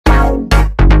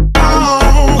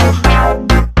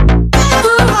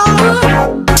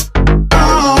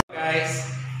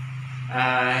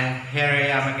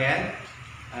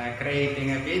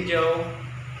creating a video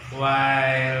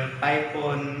while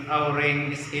Typhoon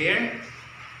Auring is here.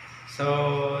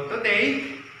 So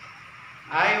today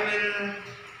I will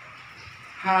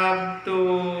have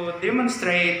to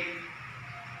demonstrate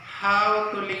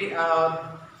how to lay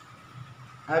out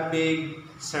a big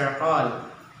circle.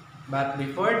 But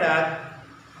before that,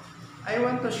 I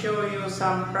want to show you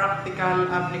some practical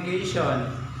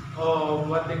application of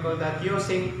what we call that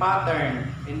using pattern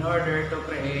in order to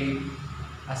create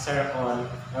a circle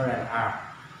or an arc.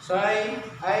 So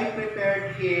I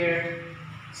prepared here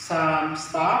some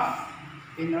stuff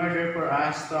in order for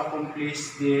us to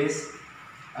accomplish this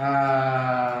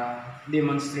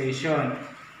demonstration.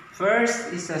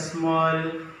 First is a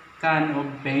small can of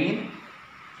paint,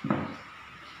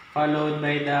 followed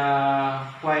by the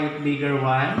quite bigger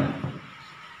one,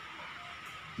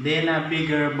 then a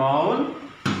bigger bowl,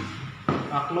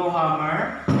 a claw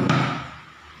hammer,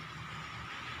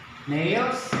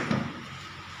 nails,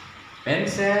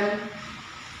 pencil,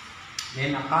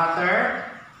 then a cutter,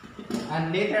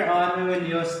 and later on we will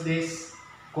use this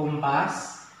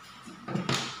compass,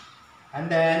 and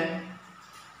then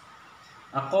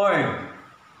a cord,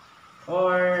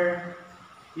 or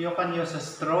you can use a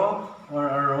straw or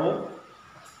a rope,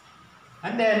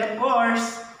 and then of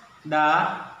course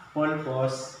the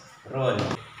pulpose roll.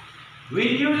 When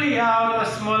you lay out a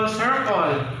small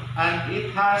circle and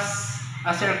it has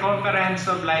a circumference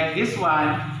of like this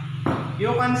one,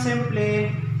 you can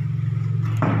simply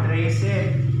trace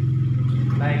it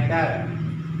like that.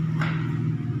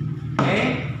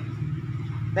 Okay?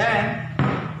 Then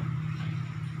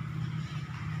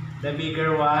the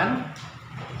bigger one,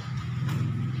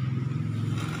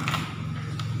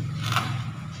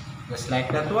 just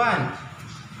like that one.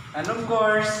 And of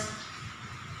course,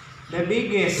 the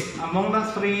biggest among the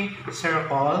three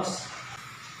circles,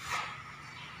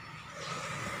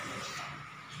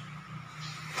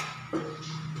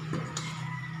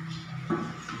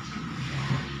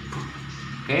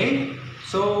 okay,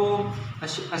 so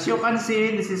as you can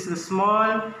see, this is the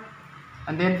small,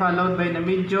 and then followed by the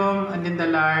medium, and then the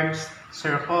large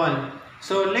circle.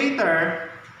 So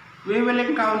later, we will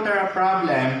encounter a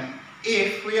problem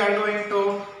if we are going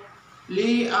to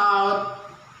lay out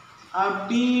a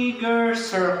bigger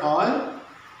circle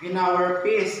in our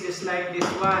piece, just like this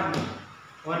one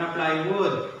on a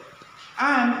plywood.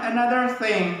 And another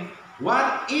thing,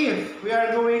 what if we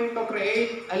are going to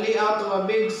create a layout of a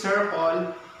big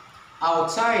circle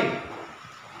outside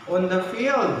on the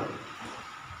field?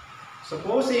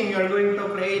 Supposing you are going to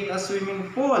create a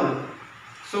swimming pool.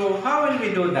 So how will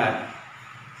we do that?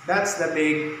 That's the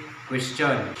big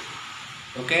question.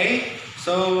 Okay?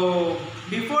 So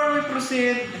before we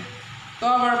proceed to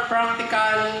our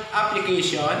practical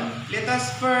application, let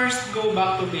us first go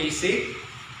back to basic.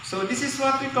 So this is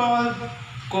what we call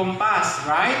compass,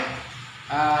 right?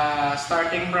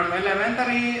 Starting from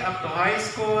elementary up to high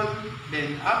school,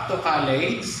 then up to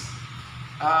college,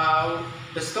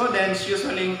 the students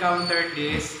usually encounter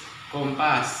this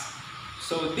compass.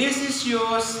 So this is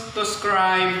used to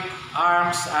scribe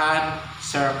arcs and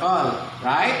circle,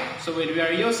 right? So when we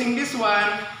are using this one,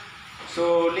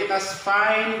 so let us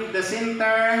find the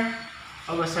center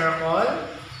of a circle,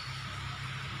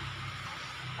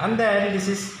 and then this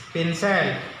is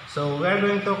pencil. So we are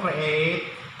going to create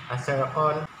a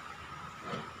circle.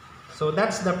 So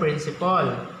that's the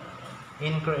principle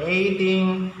in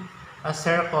creating a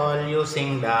circle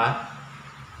using the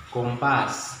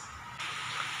compass.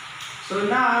 So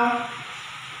now,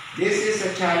 this is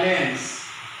a challenge.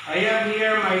 I have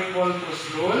here my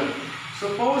pulpose rule.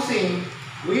 Supposing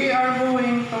we are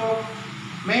going to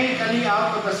make a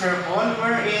layout of a circle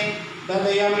wherein the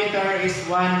diameter is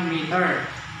 1 meter.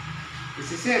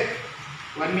 This is it,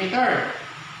 1 meter.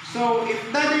 So if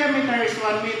the diameter is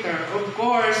 1 meter, of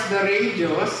course the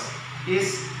radius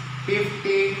is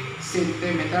 50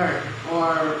 centimeter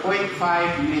or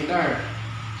 0.5 meter.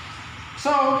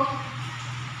 So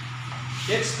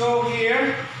let's go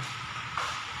here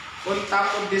on top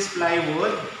of this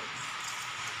plywood.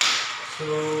 So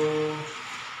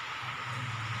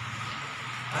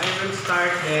I will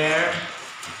start there.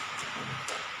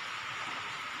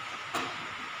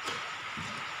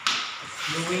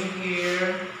 Doing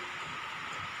here,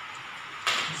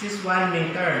 this is 1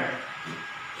 meter.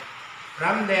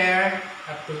 From there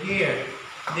up to here.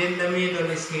 Then the middle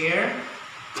is here.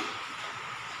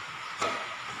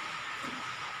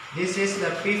 This is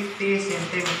the 50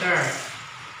 centimeter.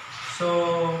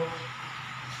 So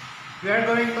we are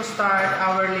going to start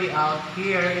our layout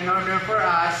here in order for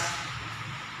us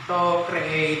to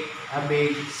create a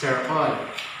big circle.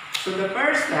 So the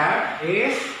first step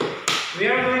is we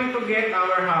are going to get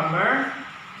our hammer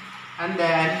and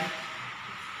then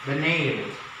the nail.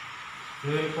 We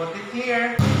will put it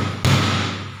here.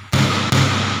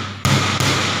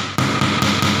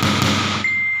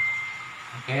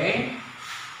 Okay,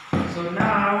 so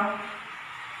now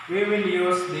we will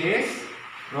use this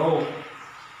rope.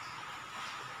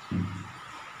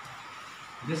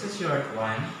 This is short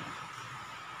one.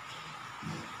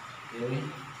 Okay,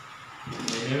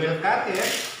 then we will cut it.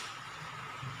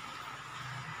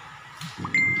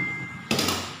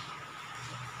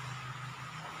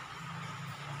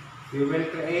 We will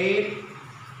create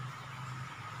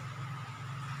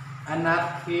a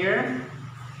knot here.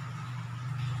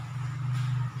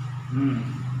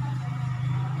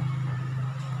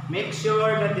 Make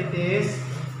sure that it is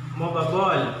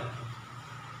movable.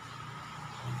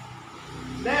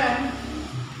 Then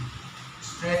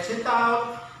stretch it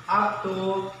out up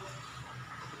to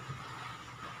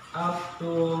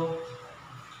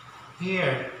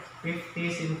here,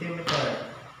 50 centimeters.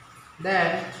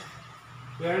 Then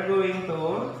we are going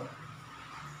to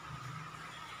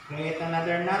create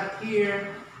another knot here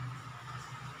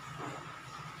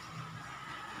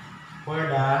for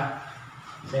the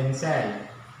pencil.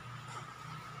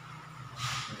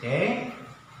 Okay,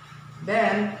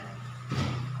 then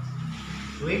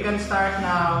we can start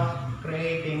now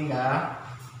creating the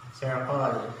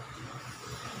circle.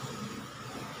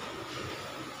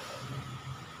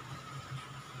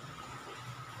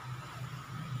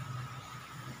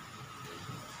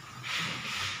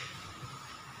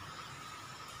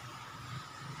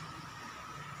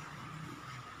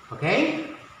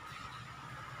 Okay,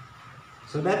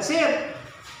 so that's it.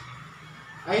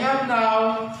 I have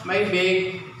now my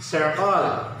big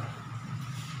circle.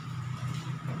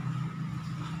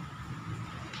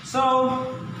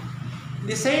 So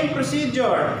the same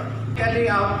procedure, carry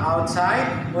out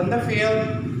outside on the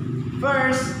field.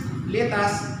 First, let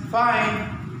us find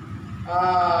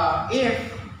if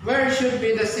where should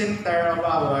be the center of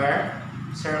our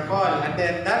circle, and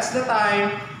then that's the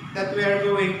time that we are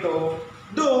going to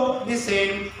do the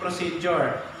same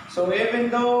procedure. So even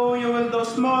though you will do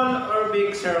small or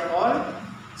big circle,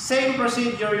 same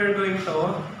procedure you're going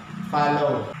to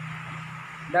follow.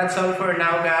 That's all for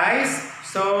now, guys.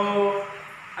 So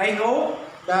I hope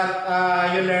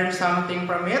that you learned something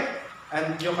from it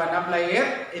and you can apply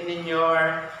it in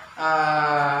your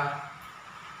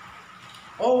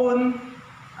own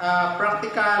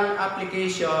practical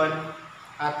application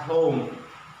at home.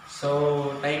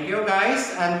 So thank you,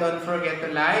 guys, and don't forget to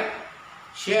like,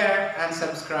 share, and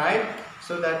subscribe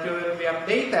so that you will be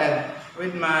updated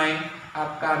with my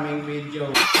upcoming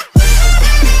videos.